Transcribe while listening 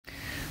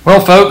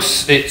Well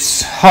folks,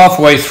 it's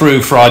halfway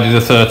through Friday the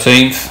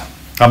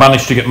 13th. I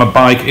managed to get my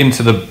bike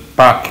into the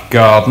back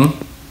garden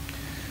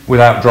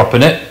without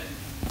dropping it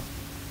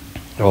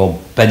or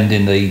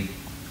bending the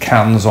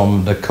cans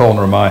on the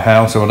corner of my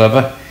house or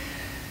whatever.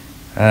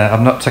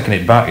 I've not taken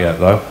it back yet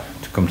though,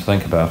 to come to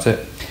think about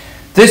it.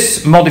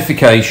 This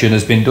modification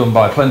has been done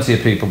by plenty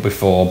of people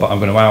before, but I'm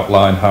going to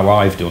outline how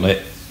I've done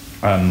it.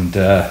 And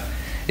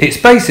it's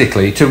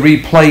basically to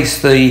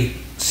replace the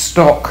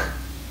stock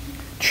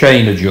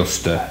chain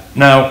adjuster.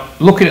 Now,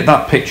 looking at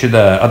that picture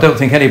there, I don't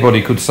think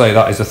anybody could say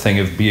that is a thing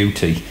of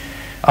beauty.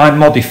 I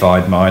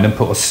modified mine and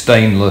put a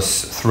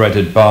stainless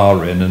threaded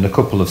bar in and a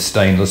couple of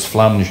stainless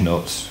flange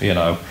nuts, you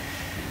know.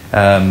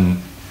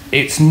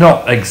 It's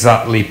not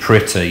exactly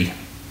pretty,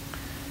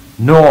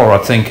 nor I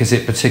think is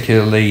it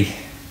particularly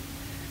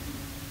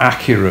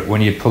accurate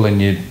when you're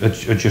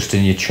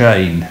adjusting your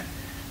chain.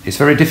 It's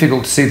very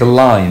difficult to see the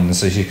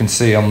lines, as you can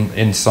see on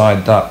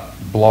inside that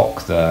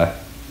block there.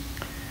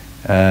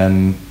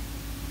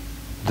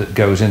 That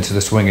goes into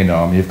the swinging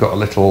arm. You've got a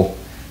little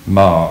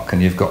mark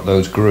and you've got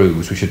those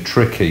grooves which are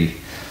tricky.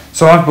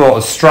 So I've bought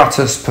a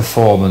Stratos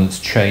Performance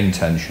chain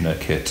tensioner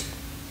kit,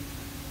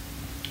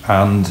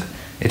 and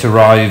it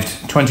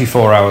arrived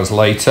 24 hours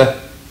later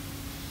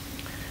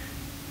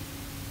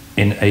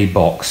in a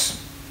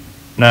box.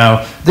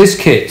 Now this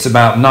kit's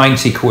about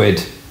 90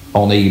 quid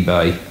on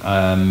eBay,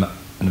 and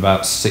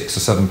about £6 or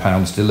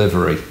 £7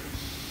 delivery.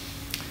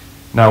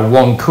 Now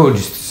one could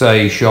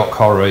say, shock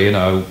horror, you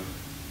know,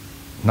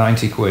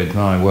 90 quid,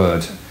 my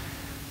word.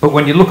 But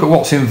when you look at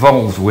what's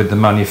involved with the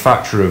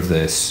manufacture of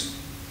this,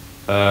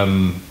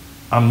 I'm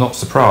not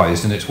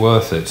surprised, and it's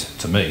worth it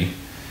to me.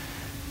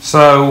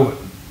 So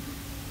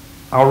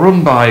I'll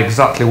run by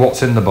exactly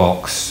what's in the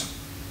box,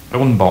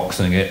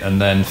 unboxing it and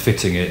then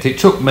fitting it. It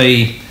took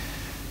me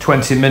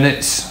 20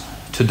 minutes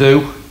to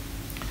do.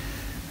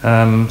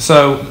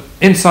 So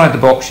inside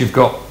the box you've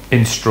got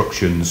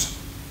instructions.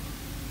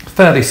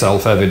 Fairly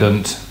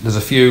self-evident. There's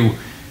a few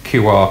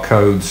QR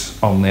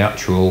codes on the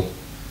actual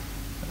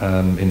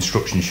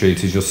instruction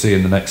sheet, as you'll see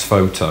in the next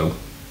photo.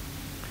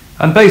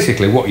 And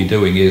basically what you're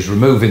doing is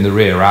removing the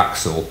rear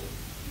axle,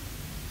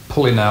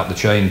 pulling out the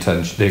chain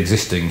tension, the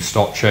existing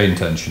stock chain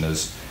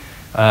tensioners,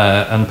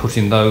 and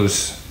putting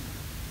those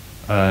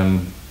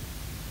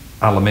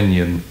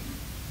aluminium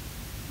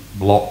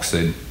blocks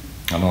in.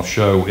 And I'll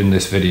show in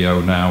this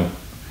video now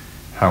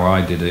how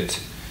I did it.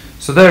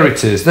 So there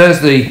it is, there's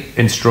the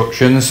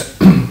instructions.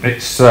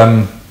 It's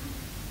got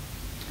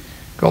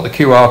the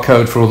QR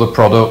code for other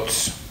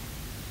products.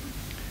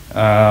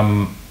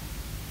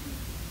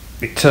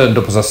 It turned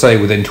up, as I say,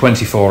 within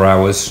 24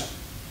 hours,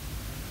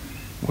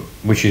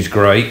 which is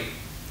great.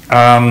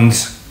 And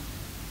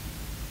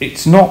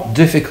it's not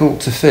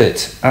difficult to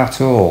fit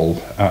at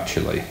all,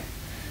 actually.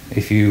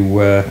 If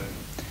you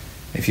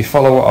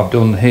follow what I've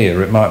done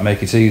here, it might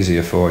make it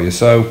easier for you.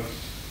 So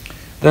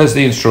there's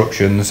the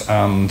instructions,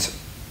 and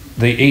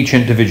each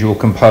individual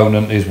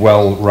component is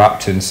well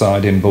wrapped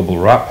inside in bubble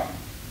wrap.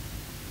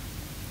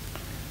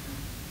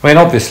 I mean,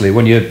 obviously,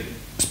 when you're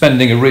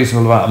spending a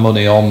reasonable amount of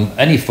money on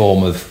any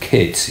form of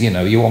kit, you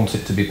know, you want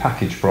it to be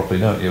packaged properly,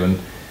 don't you?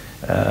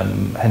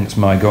 And hence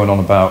my going on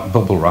about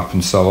bubble wrap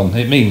and so on.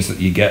 It means that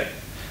you get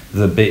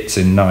the bits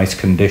in nice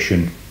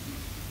condition,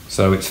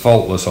 so it's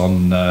faultless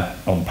on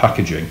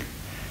packaging.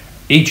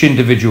 Each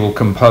individual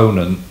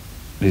component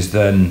is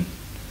then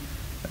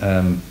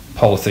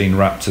polythene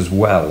wrapped as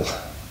well.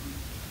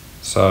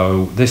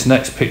 So this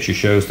next picture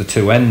shows the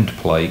two end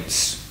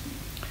plates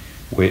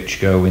which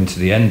go into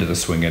the end of the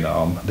swinging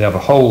arm. They have a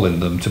hole in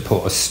them to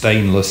put a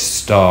stainless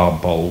star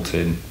bolt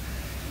in.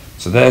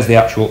 So there's the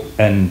actual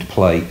end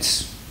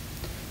plates.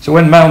 So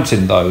when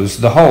mounting those,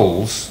 the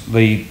holes,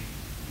 the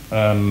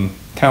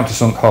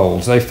countersunk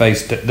holes,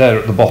 they're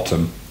at the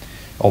bottom,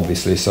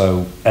 obviously,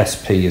 so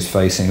SP is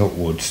facing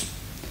upwards.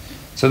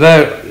 So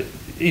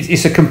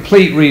it's a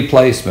complete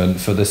replacement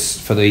for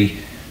the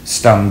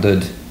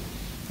standard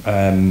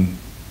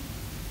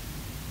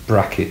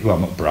bracket, well,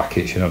 not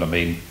brackets, you know what I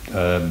mean,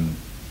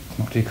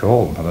 what do you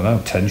call them? I don't know,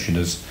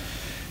 tensioners.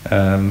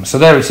 So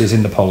there it is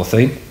in the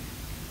polythene,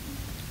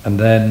 and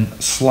then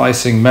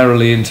slicing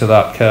merrily into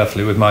that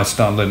carefully with my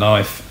Stanley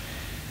knife.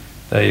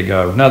 There you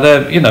go. Now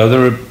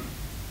they're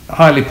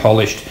highly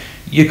polished.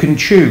 You can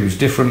choose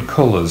different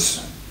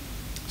colours.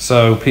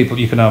 So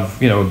you can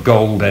have, you know, a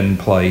gold end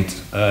plate.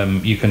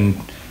 You can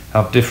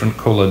have different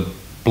coloured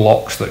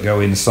blocks that go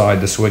inside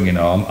the swinging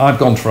arm. I've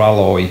gone for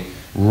alloy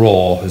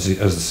raw, as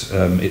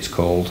it's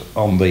called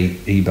on the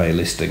eBay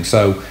listing,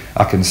 so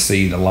I can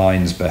see the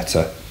lines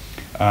better.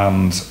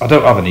 And I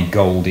don't have any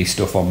goldy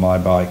stuff on my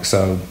bike,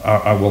 so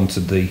I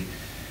wanted the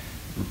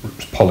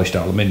polished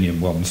aluminium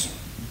ones.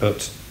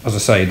 But as I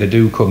say, they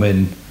do come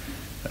in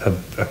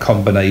a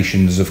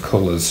combinations of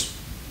colours.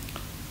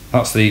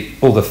 That's the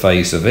other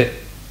face of it.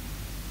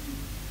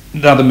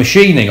 Now the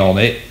machining on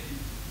it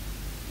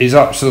is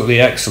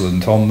absolutely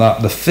excellent on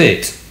that. The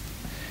fit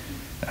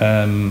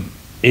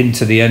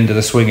into the end of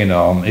the swinging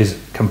arm is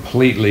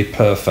completely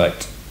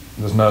perfect.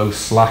 There's no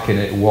slack in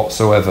it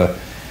whatsoever.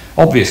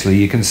 Obviously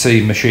you can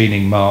see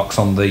machining marks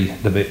on the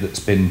bit that's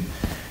been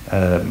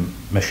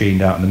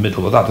machined out in the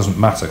middle, but that doesn't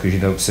matter because you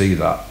don't see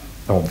that,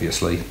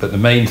 obviously. But the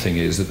main thing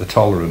is that the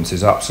tolerance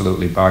is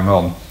absolutely bang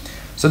on.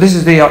 So this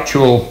is the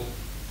actual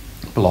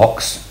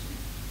blocks.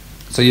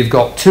 So you've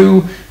got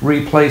 2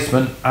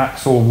 replacement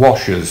axle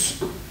washers,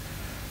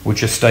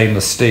 which are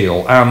stainless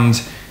steel, and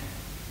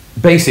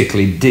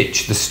basically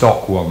ditch the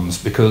stock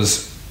ones,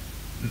 because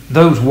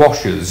those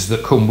washers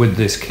that come with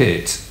this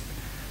kit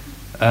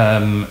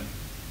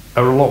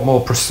are a lot more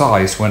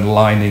precise when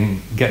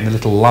getting the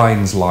little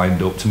lines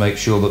lined up to make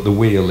sure that the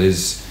wheel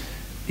is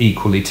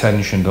equally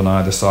tensioned on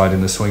either side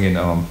in the swinging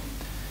arm.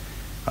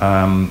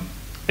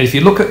 If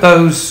you look at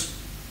those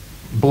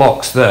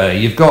blocks there,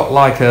 you've got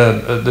like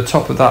at the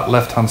top of that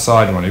left hand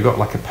side one, you've got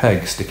like a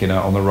peg sticking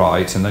out on the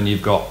right, and then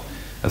you've got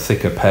a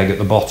thicker peg at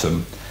the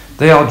bottom.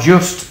 They are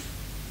just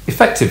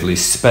effectively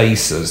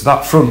spacers.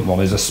 That front one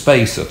is a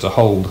spacer to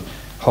hold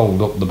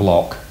up the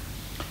block,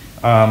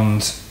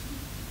 and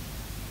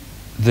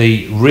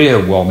the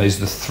rear one is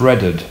the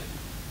threaded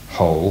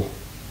hole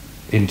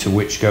into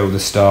which go the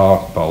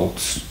star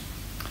bolts,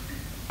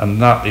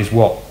 and that is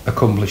what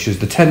accomplishes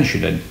the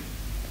tensioning.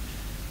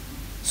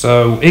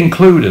 So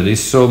included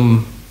is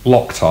some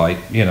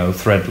Loctite, you know,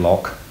 thread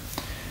lock,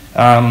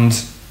 and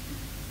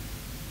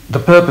the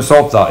purpose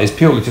of that is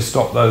purely to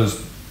stop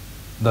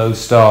those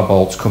star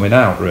bolts coming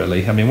out,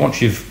 really. I mean,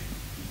 once you've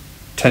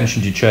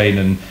tensioned your chain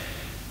and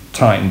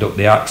tightened up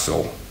the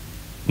axle,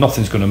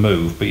 nothing's going to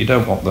move, but you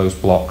don't want those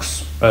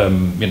blocks,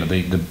 you know,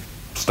 the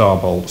star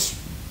bolts,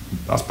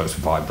 I suppose,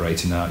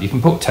 vibrating out. You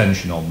can put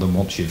tension on them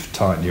once you've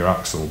tightened your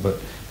axle, but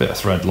a bit of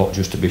thread lock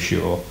just to be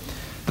sure.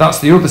 That's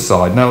the other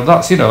side. Now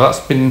that's, you know, that's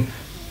been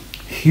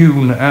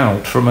hewn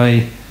out from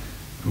a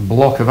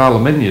block of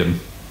aluminium.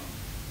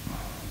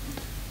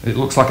 It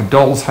looks like a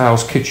doll's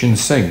house kitchen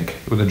sink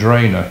with a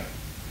drainer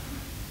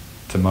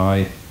to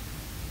my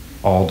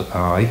odd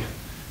eye.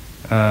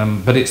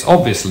 But it's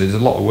obviously,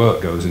 there's a lot of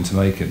work goes into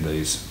making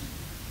these.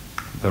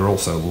 They're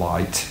also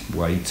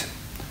lightweight.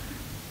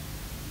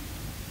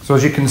 So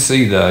as you can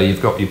see there,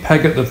 you've got your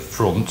peg at the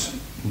front,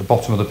 the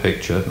bottom of the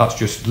picture. That's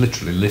just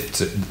literally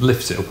lifts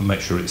it up and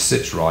makes sure it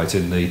sits right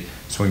in the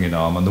swinging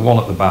arm. And the one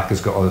at the back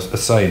has got a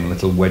same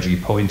little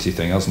wedgy pointy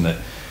thing, hasn't it?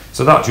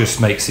 So that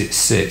just makes it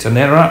sit, and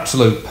they're an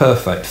absolute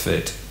perfect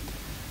fit.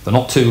 They're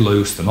not too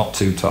loose, they're not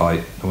too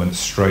tight, they went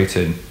straight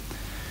in.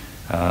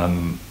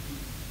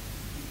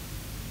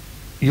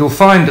 You'll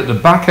find at the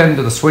back end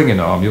of the swinging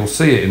arm, you'll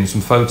see it in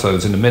some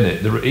photos in a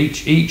minute,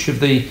 each of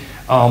the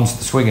arms of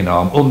the swinging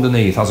arm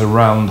underneath has a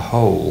round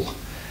hole.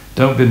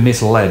 Don't be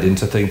misled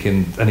into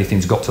thinking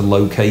anything's got to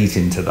locate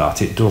into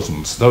that. It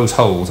doesn't. Those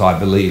holes, I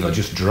believe, are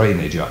just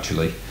drainage,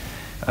 actually.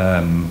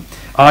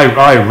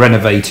 I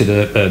renovated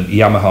a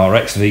Yamaha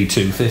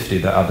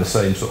XV250 that had the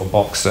same sort of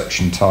box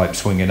section type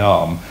swinging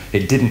arm.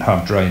 It didn't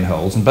have drain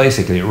holes, and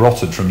basically it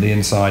rotted from the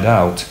inside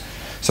out.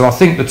 So I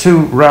think the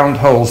 2 round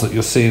holes that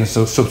you'll see in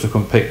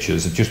subsequent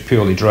pictures are just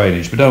purely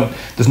drainage, but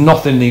there's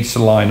nothing needs to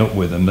line up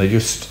with them. They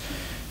just,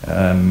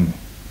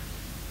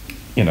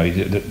 you know,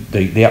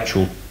 the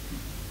actual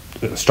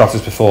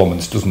Stratos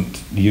Performance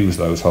doesn't use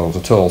those holes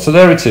at all. So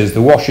there it is,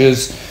 the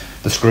washers,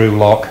 the screw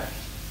lock,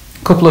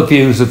 a couple of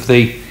views of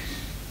the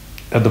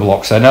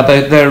blocks there. Now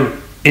they're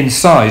in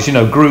size, you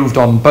know, grooved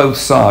on both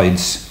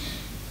sides.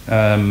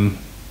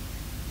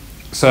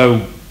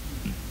 So,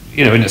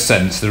 you know, in a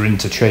sense, they're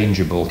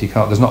interchangeable.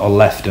 There's not a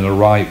left and a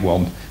right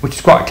one, which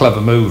is quite a clever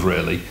move,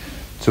 really,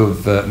 to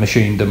have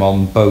machined them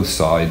on both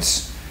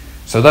sides.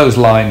 So those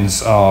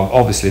lines are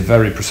obviously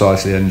very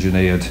precisely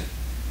engineered.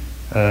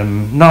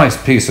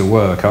 Nice piece of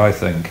work, I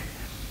think.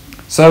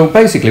 So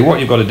basically what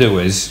you've got to do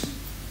is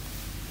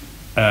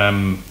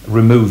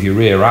remove your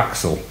rear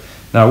axle.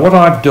 Now what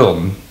I've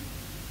done,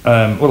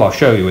 well, I'll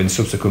show you in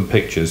subsequent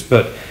pictures,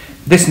 but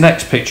this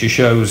next picture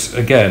shows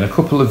again a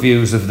couple of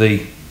views of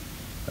the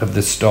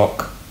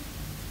stock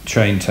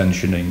chain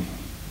tensioning,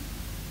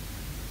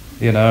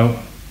 you know.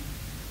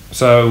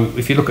 So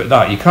if you look at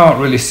that, you can't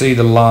really see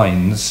the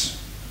lines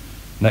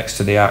next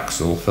to the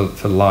axle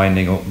for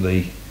lining up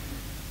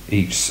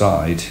each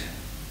side.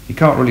 You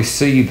can't really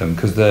see them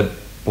because they're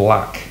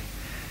black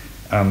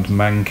and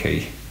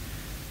manky.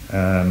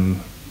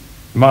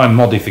 My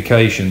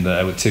modification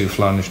there with 2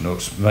 flange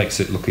nuts makes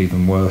it look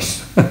even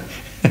worse,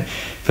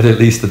 but at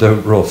least they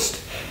don't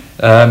rust.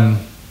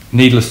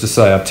 Needless to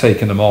say, I've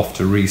taken them off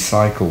to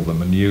recycle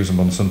them and use them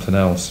on something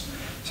else.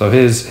 So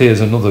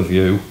here's another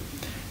view,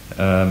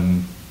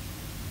 again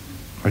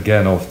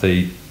of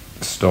the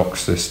stock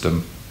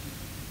system.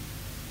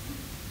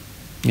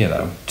 You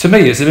know, to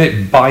me it's a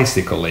bit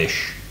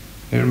bicycle-ish.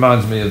 It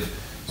reminds me of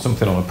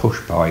something on a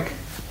push bike.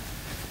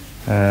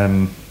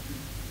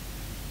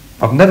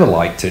 I've never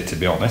liked it, to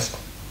be honest.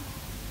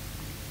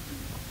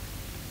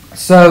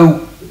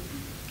 So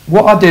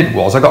what I did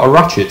was I got a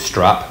ratchet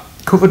strap,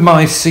 covered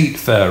my seat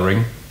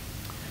fairing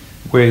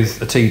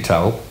with a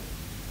T-towel,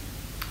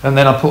 and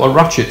then I put a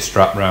ratchet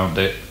strap round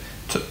it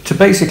to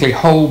basically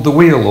hold the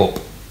wheel up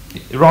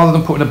rather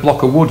than putting a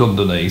block of wood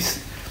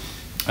underneath.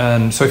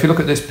 And so if you look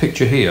at this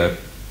picture here,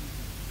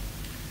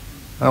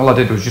 All I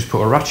did was just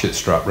put a ratchet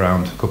strap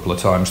round a couple of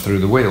times through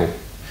the wheel.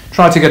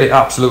 Try to get it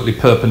absolutely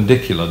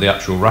perpendicular, the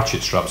actual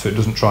ratchet strap, so it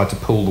doesn't try to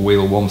pull the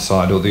wheel one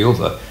side or the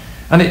other.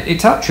 And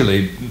it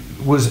actually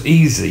was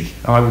easy.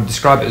 I would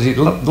describe it as easy.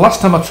 The last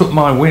time I took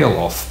my wheel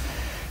off,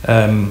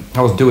 I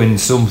was doing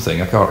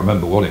something, I can't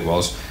remember what it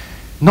was,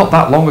 not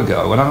that long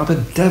ago, and I had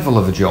a devil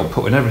of a job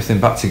putting everything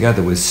back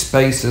together with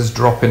spacers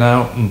dropping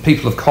out, and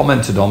people have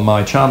commented on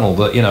my channel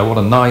that, you know, what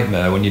a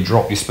nightmare when you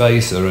drop your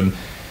spacer, and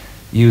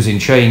using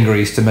chain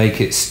grease to make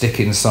it stick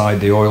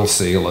inside the oil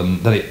seal, and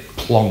then it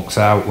plonks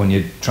out when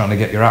you're trying to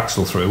get your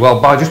axle through.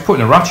 Well, by just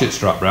putting a ratchet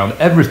strap round,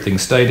 everything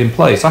stayed in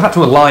place. I had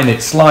to align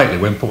it slightly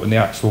when putting the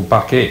axle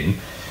back in,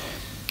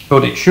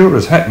 but it sure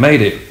as heck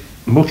made it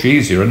much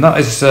easier. And that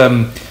is,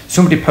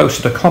 somebody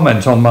posted a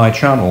comment on my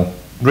channel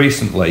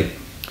recently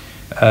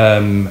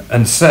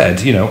and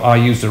said, you know, I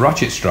used a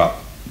ratchet strap.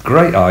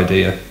 Great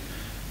idea.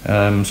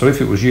 So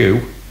if it was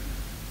you,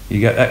 you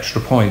get extra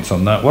points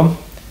on that one.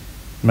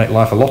 Make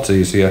life a lot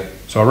easier.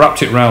 So I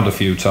wrapped it round a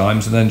few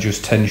times and then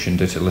just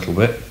tensioned it a little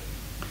bit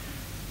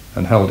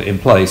and held it in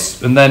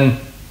place. And then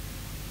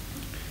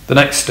the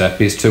next step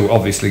is to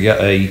obviously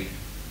get a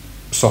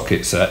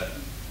socket set.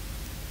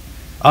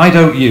 I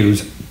don't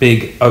use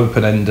big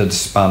open-ended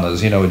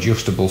spanners, you know,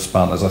 adjustable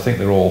spanners. I think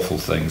they're awful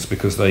things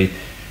because they're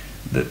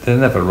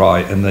never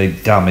right and they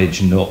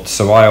damage nuts.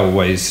 So I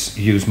always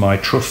use my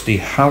trusty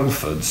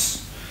Halfords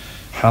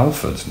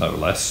no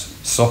less,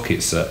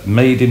 socket set,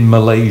 made in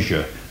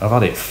Malaysia. I've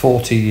had it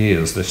 40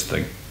 years, this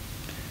thing.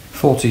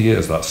 40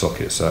 years, that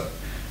socket set.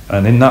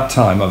 And in that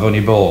time, I've only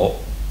bought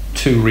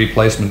 2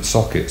 replacement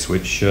sockets,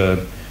 which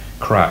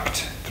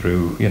cracked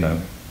through, you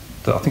know,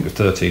 I think it was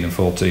 13 and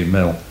 14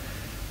 mil.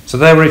 So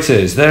there it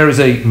is. There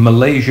is a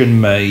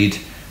Malaysian-made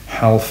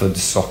Halford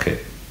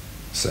socket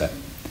set.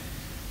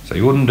 So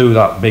you wouldn't do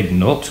that big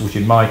nut, which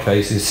in my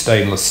case is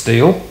stainless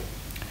steel,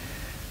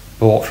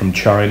 bought from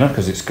China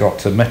because it's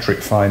got a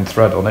metric fine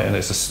thread on it, and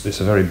it's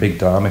a very big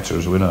diameter,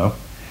 as we know.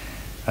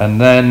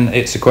 And then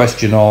it's a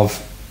question of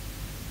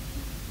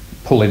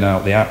pulling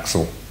out the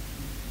axle.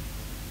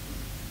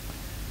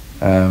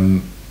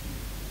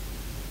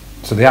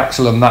 So the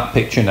axle in that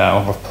picture now,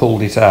 I've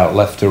pulled it out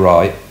left to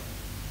right,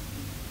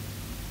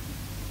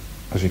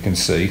 as you can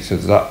see. So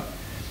there's that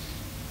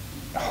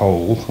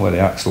hole where the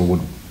axle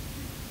would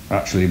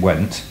actually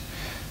went.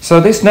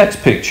 So this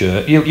next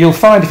picture, you'll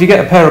find if you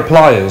get a pair of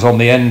pliers on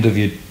the end of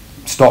your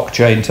stock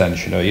chain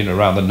tensioner, you know,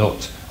 around the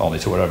nut on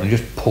it or whatever, and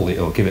just pull it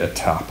or give it a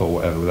tap or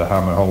whatever with a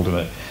hammer holding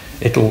it,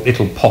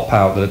 it'll pop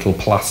out the little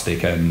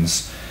plastic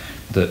ends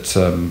that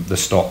the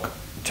stock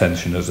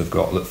tensioners have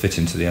got that fit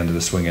into the end of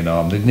the swinging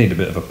arm. They need a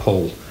bit of a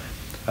pull,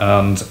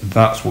 and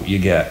that's what you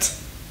get.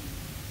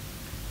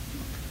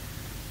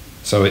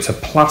 So it's a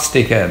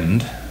plastic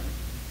end,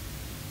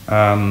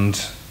 and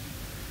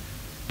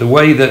the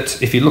way that,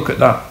 if you look at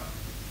that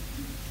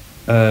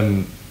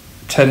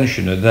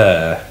tensioner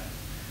there,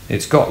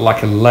 it's got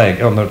like a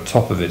leg on the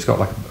top of it, it's got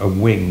like a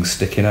wing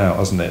sticking out,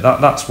 hasn't it?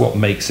 That's what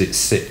makes it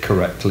sit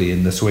correctly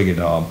in the swinging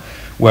arm,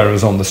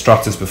 whereas on the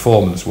Stratos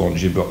Performance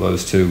ones you've got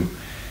those 2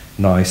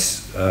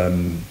 nice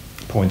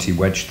pointy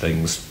wedge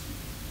things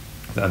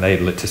that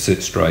enable it to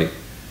sit straight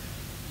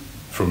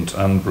front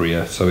and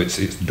rear, so it's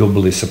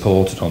doubly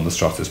supported on the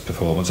Stratos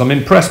Performance. I'm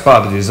impressed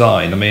by the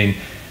design. I mean,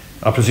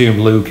 I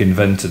presume Luke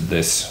invented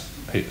this.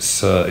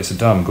 It's a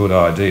damn good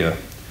idea.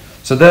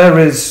 So there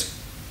is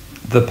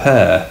the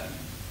pair.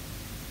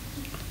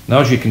 Now,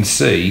 as you can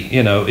see,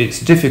 you know,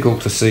 it's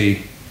difficult to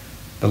see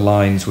the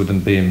lines with them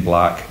being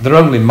black. They're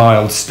only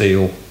mild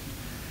steel.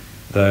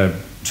 They're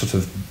sort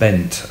of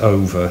bent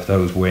over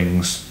those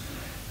wings.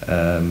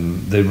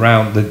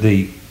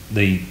 The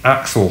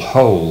axle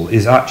hole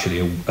is actually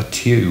a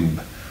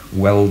tube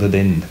welded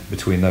in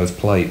between those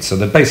plates. So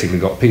they've basically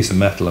got a piece of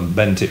metal and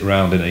bent it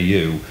round in a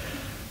U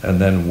and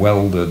then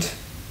welded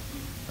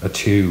a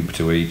tube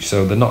to each.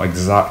 So they're not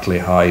exactly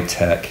high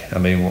tech. I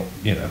mean,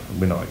 you know,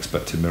 we're not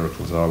expecting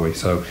miracles, are we?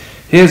 So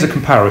here's a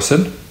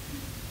comparison.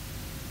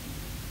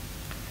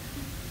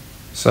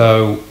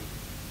 So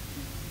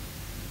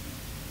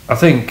I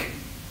think,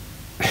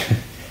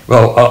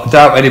 well, I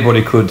doubt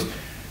anybody could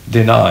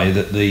deny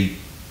that the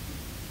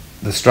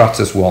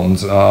Stratos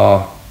ones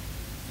are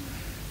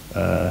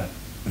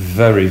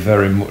very,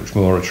 very much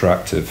more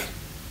attractive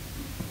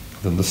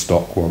than the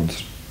stock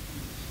ones.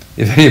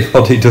 If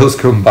anybody does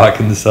come back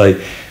and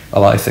say,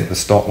 well, I think the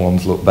stock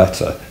ones look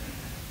better,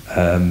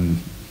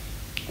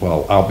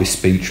 well, I'll be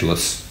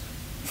speechless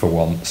for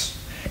once.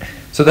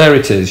 So there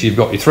it is. You've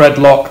got your thread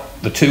lock,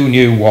 the 2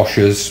 new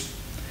washers,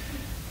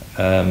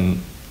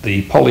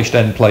 the polished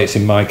end plates,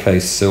 in my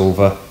case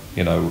silver,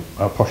 you know,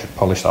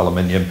 polished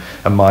aluminium,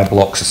 and my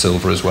blocks are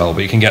silver as well,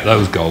 but you can get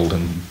those gold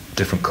and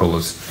different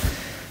colours.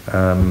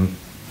 And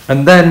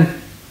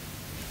then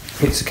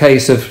it's a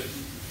case of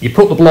you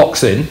put the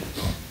blocks in.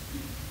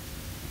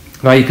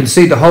 Now you can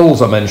see the holes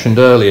I mentioned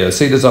earlier.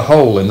 See, there's a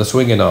hole in the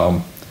swinging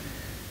arm.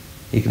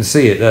 You can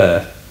see it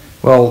there.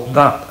 Well,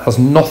 that has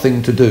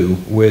nothing to do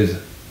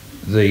with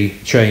the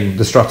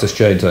Stratos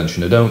chain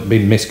tensioner. Don't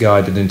be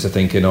misguided into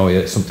thinking, oh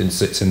yeah, something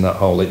sits in that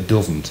hole. It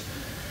doesn't.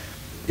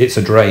 it's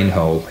a drain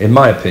hole. In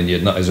my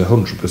opinion, that is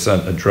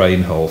 100% a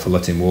drain hole for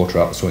letting water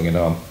out the swinging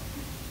arm.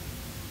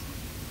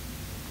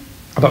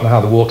 I don't know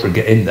how the water would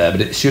get in there,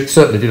 but it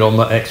certainly did on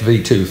that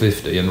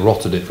XV250 and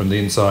rotted it from the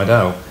inside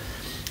out.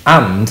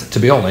 And, to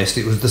be honest,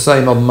 it was the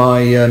same on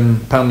my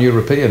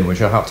Pan-European,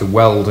 which I had to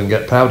weld and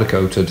get powder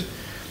coated.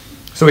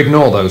 So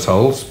ignore those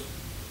holes.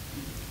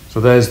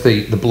 So there's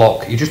the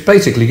block. You just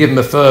basically give them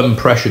a firm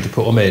pressure to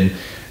put them in.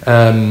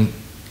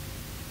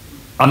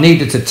 I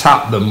needed to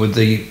tap them with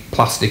the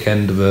plastic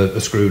end of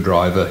a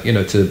screwdriver, you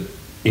know, to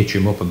itch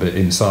them up a bit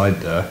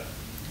inside there.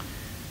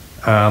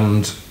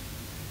 And,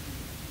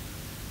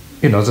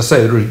 you know, as I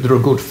say, they're a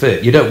good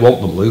fit. You don't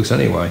want them loose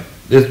anyway.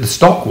 The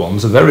stock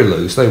ones are very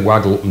loose, they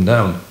waggle up and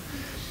down,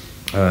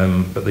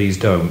 but these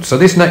don't. So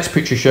this next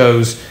picture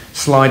shows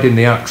sliding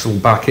the axle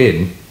back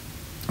in,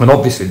 and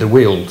obviously the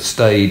wheel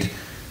stayed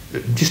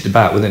just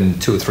about within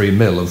 2 or 3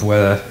 mil of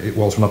where it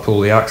was when I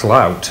pulled the axle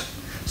out.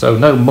 So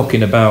no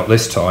mucking about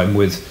this time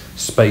with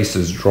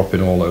spacers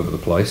dropping all over the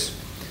place.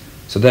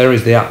 So there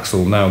is the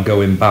axle now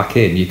going back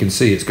in. You can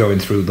see it's going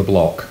through the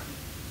block,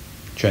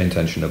 chain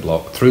tensioner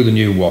block, through the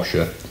new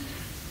washer.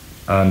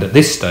 And at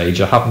this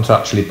stage I haven't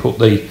actually put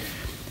the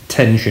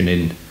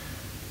tensioning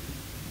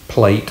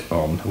plate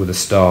on with a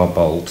star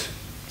bolt.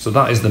 So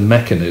that is the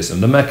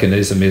mechanism. The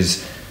mechanism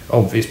is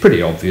it's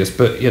pretty obvious,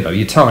 but you know,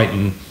 you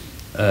tighten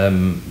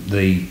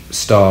the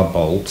star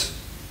bolt,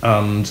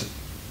 and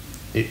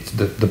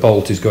the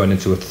bolt is going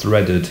into a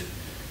threaded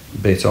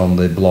bit on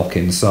the block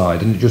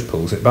inside, and it just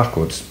pulls it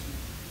backwards.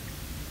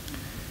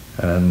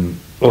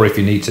 Or if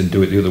you need to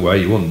do it the other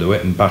way, you undo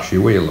it and bash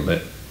your wheel a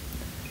bit.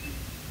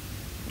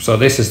 So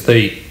this is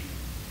the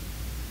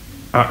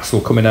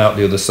axle coming out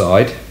the other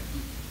side.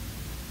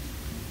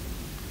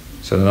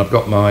 So then I've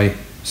got my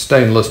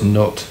stainless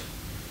nut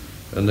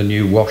and the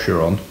new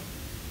washer on.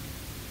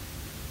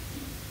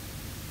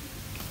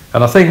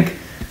 And I think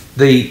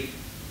the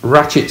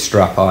ratchet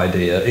strap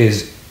idea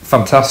is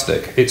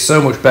fantastic. It's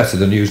so much better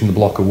than using the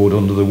block of wood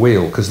under the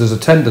wheel, because there's a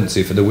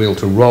tendency for the wheel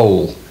to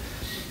roll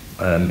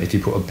if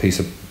you put a piece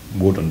of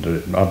wood under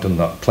it. I've done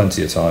that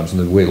plenty of times and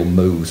the wheel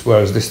moves,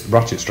 whereas this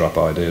ratchet strap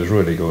idea is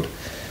really good.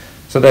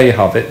 So there you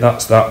have it,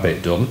 that's that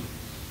bit done.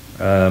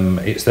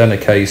 It's then a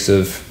case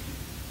of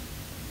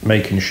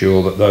making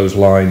sure that those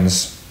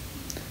lines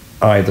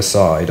either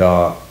side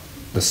are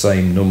the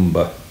same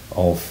number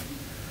of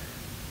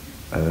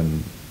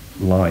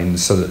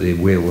lines so that the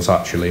wheel's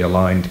actually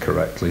aligned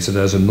correctly. So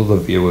there's another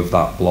view of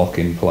that block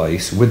in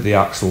place with the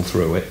axle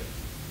through it.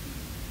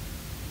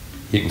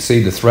 You can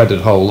see the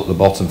threaded hole at the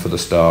bottom for the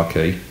star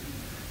key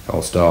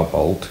or star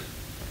bolt,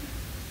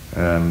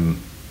 and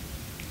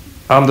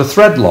the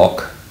thread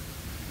lock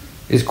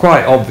is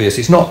quite obvious.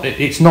 It's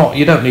not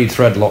you don't need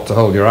thread lock to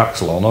hold your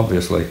axle on,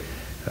 obviously,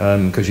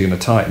 because you're going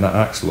to tighten that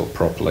axle up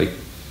properly.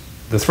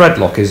 The thread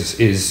lock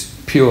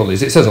is purely,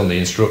 as it says on the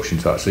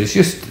instructions actually, it's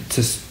just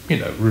to, you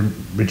know,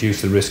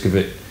 reduce the risk of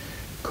it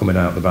coming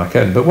out the back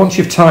end. But once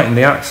you've tightened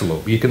the axle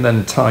up, you can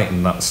then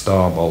tighten that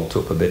star bolt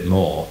up a bit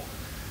more,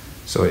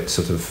 so it's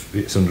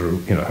under,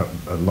 you know,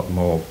 a lot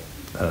more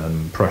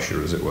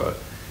pressure, as it were.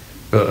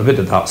 But a bit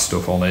of that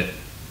stuff on it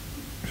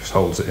just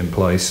holds it in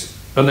place,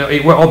 and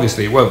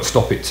obviously it won't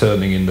stop it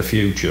turning in the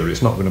future.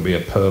 It's not going to be a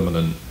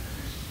permanent,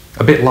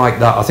 a bit like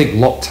that, I think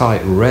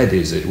Loctite Red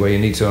is it, where you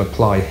need to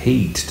apply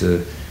heat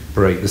to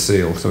break the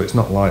seal. So it's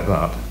not like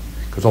that,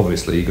 because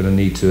obviously you're going to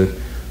need to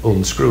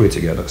unscrew it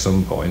again at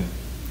some point.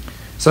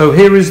 So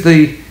here is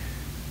the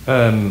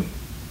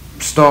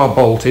star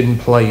bolt in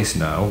place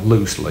now,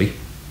 loosely,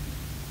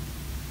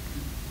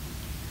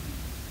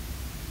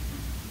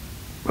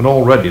 and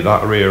already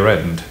that rear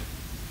end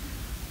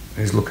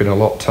is looking a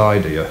lot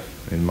tidier,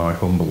 in my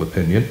humble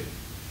opinion.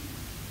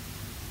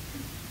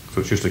 So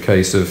it's just a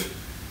case of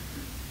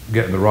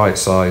getting the right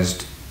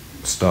sized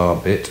star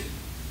bit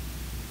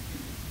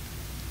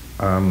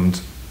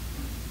and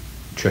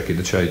checking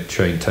the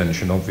chain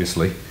tension,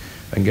 obviously,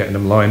 and getting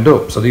them lined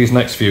up. So these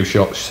next few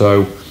shots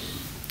show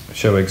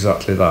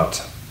exactly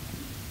that.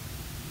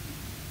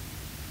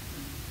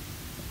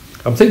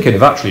 I'm thinking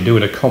of actually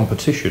doing a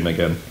competition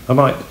again.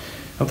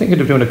 I'm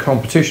thinking of doing a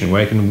competition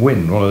where you can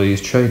win one of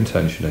these chain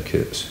tensioner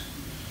kits.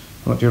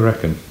 What do you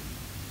reckon?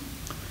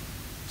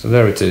 So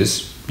there it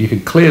is. You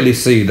can clearly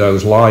see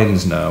those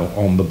lines now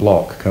on the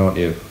block, can't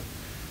you?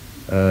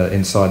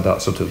 Inside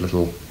that sort of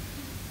little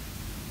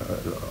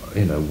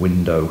you know,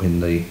 window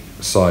in the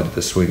side of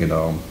the swinging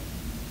arm.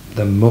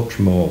 They're much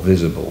more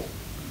visible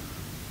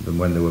than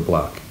when they were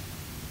black,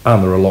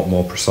 and they're a lot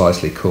more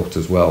precisely cut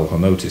as well. I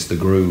noticed the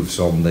grooves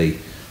on the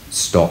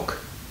stock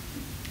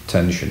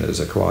tensioners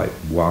are quite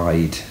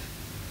wide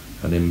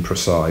and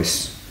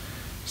imprecise.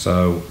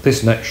 So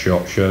this next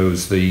shot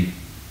shows the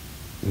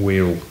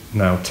wheel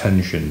now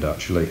tensioned.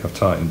 Actually, I've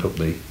tightened up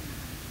the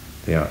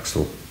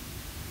axle,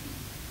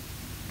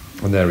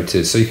 and there it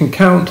is. So you can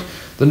count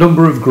the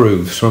number of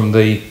grooves from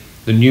the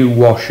new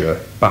washer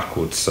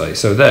backwards, say.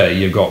 So there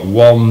you've got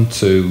 1,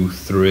 2,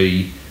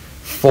 3,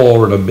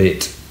 4 and a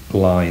bit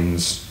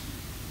lines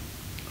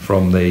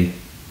from the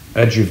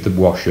edge of the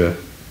washer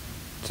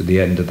to the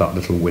end of that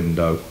little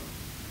window.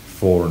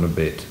 4 and a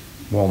bit.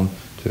 1,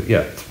 2,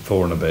 yeah,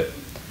 4 and a bit.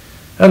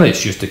 And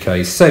it's just a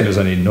case, same as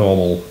any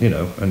normal, you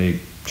know, any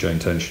chain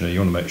tensioner, you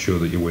want to make sure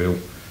that your wheel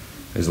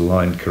is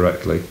aligned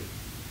correctly.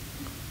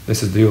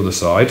 This is the other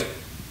side.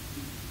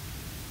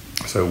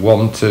 So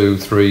 1, 2,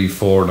 3,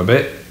 4 and a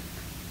bit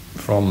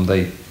from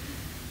the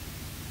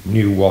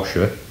new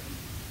washer.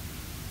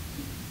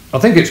 I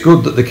think it's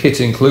good that the kit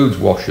includes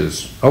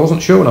washers. I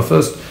wasn't sure when I saw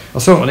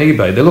it on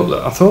eBay. They looked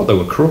like, I thought they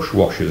were crush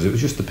washers. It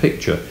was just the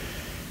picture.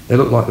 They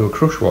looked like they were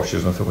crush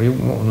washers, and I thought, well, you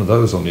want one of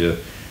those on your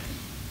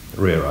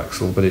rear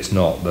axle, but it's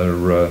not.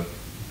 They're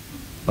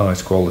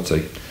nice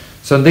quality.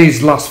 So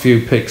these last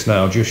few pics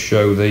now just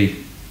show the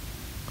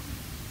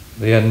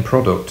end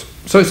product.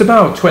 So it's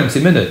about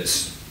 20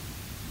 minutes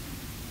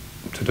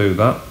to do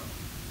that.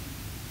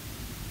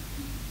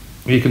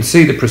 You can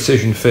see the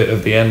precision fit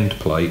of the end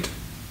plate.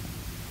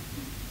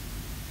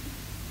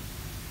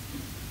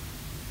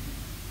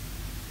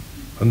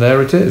 And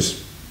there it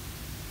is.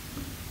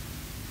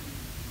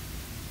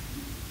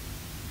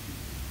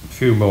 A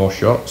few more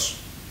shots.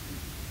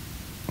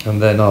 And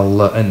then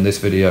I'll end this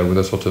video with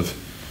a sort of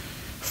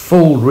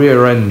full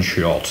rear end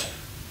shot.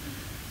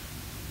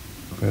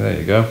 There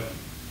you go.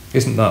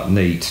 Isn't that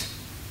neat?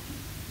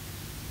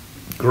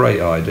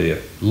 Great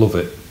idea. Love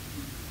it.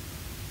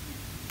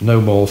 No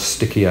more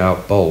sticky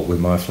out bolt with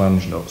my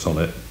flange nuts on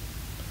it.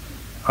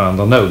 And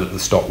I know that the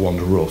stock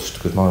ones rust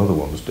because my other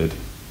ones did.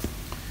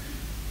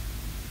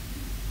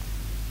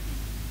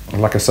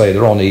 And like I say,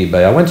 they're on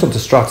eBay. I went onto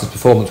Stratos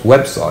Performance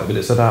website, but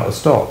it said out of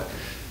stock.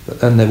 But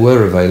then they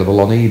were available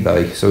on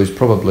eBay, so he's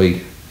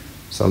probably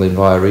selling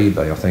via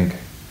eBay, I think,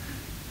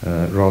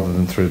 rather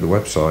than through the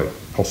website,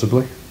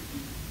 possibly.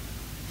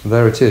 So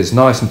there it is,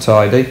 nice and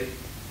tidy,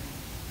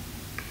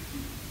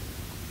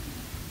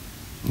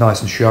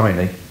 nice and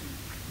shiny,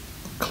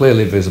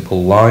 clearly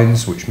visible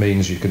lines, which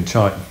means you can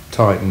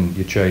tighten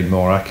your chain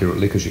more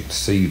accurately because you can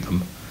see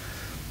them.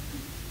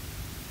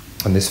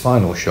 And this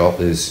final shot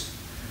is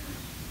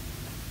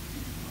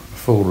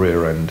full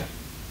rear end.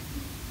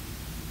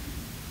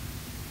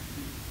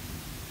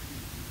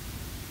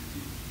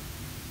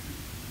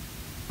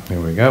 Here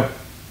we go.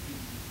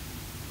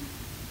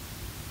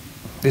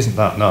 Isn't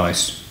that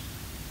nice?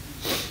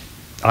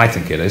 I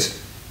think it is.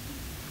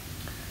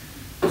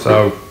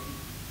 So,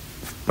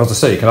 as I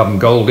say, you can have them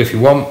gold if you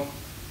want.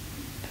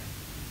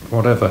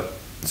 Whatever.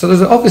 So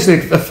there's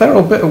obviously a fair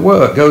old bit of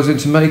work goes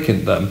into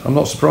making them. I'm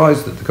not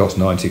surprised that they cost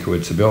 90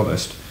 quid, to be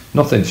honest.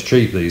 Nothing's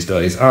cheap these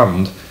days,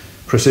 and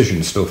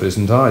precision stuff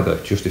isn't either,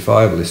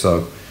 justifiably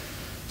so.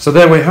 So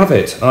there we have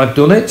it. I've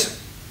done it.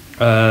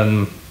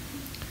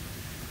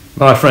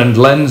 My friend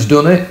Len's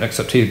done it,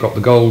 except he's got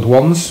the gold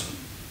ones,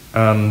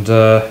 and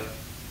I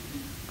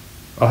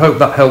hope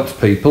that helped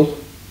people.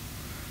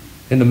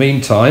 In the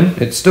meantime,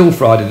 it's still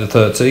Friday the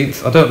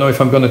 13th. I don't know if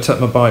I'm going to take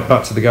my bike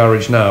back to the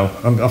garage now.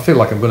 I feel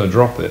like I'm going to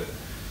drop it.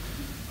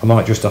 I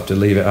might just have to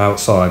leave it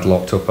outside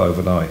locked up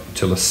overnight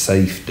until a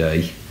safe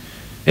day.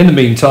 In the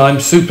meantime,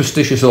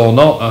 superstitious or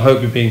not, I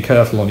hope you're being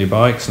careful on your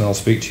bikes, and I'll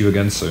speak to you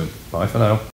again soon. Bye for now.